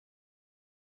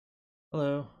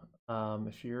Hello.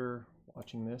 If you're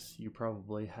watching this, you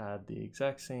probably had the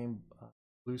exact same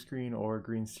blue screen or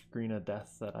green screen of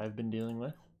death that I've been dealing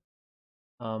with.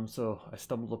 So I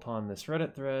stumbled upon this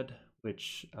Reddit thread,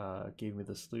 which gave me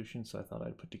the solution, so I thought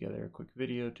I'd put together a quick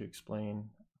video to explain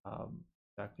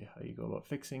exactly how you go about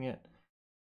fixing it.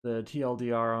 The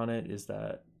TLDR on it is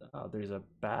that there's a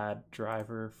bad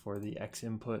driver for the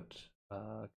xinput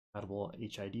compatible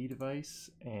HID device,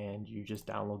 and you just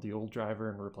download the old driver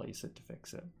and replace it to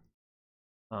fix it.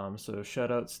 So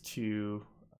shoutouts to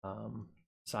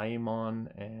Simon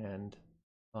and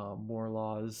More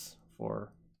Laws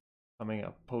for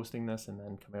posting this and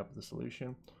then coming up with a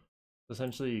solution. So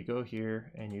essentially, you go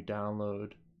here and you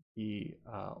download the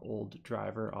old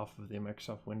driver off of the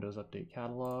Microsoft Windows Update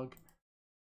catalog.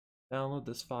 Download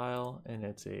this file, and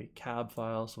it's a cab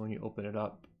file, so when you open it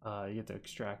up, you have to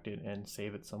extract it and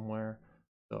save it somewhere.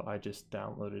 So I just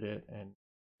downloaded it and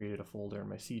created a folder in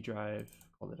my C drive,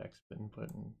 called it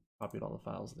xinput, and copied all the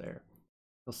files there.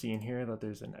 You'll see in here that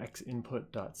there's an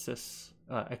xinputhid.sys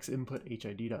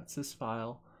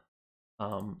file.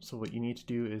 So what you need to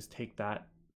do is take that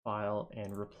file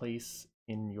and replace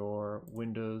in your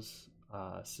Windows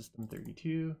System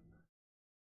 32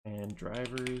 and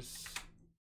drivers.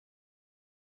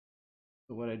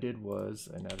 So what I did was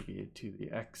I navigated to the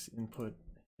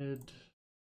xinputhid.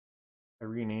 I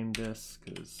renamed this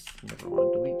because you never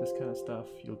want to delete this kind of stuff.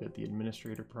 You'll get the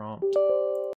administrator prompt.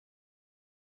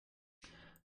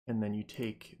 And then you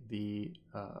take the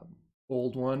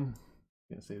old one,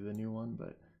 I'm gonna say the new one,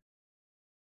 but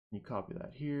you copy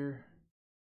that here,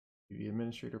 give the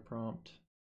administrator prompt,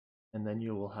 and then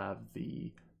you will have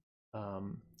the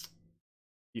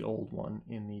old one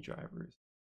in the drivers.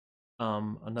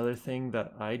 Another thing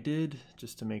that I did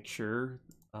just to make sure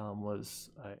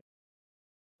was I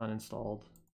uninstalled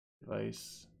the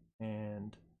device,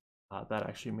 and that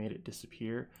actually made it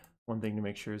disappear. One thing to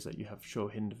make sure is that you have show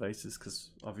hidden devices, because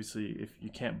obviously if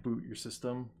you can't boot your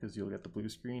system, because you'll get the blue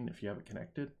screen if you have it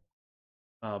connected.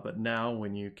 But now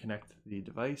when you connect the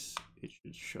device, it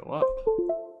should show up.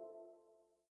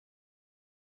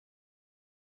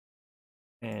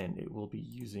 And it will be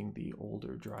using the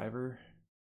older driver.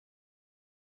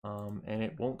 And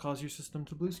it won't cause your system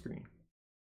to blue screen.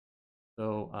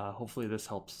 So hopefully this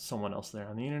helps someone else there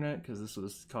on the internet, because this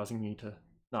was causing me to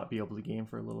not be able to game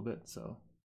for a little bit. So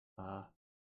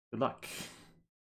good luck.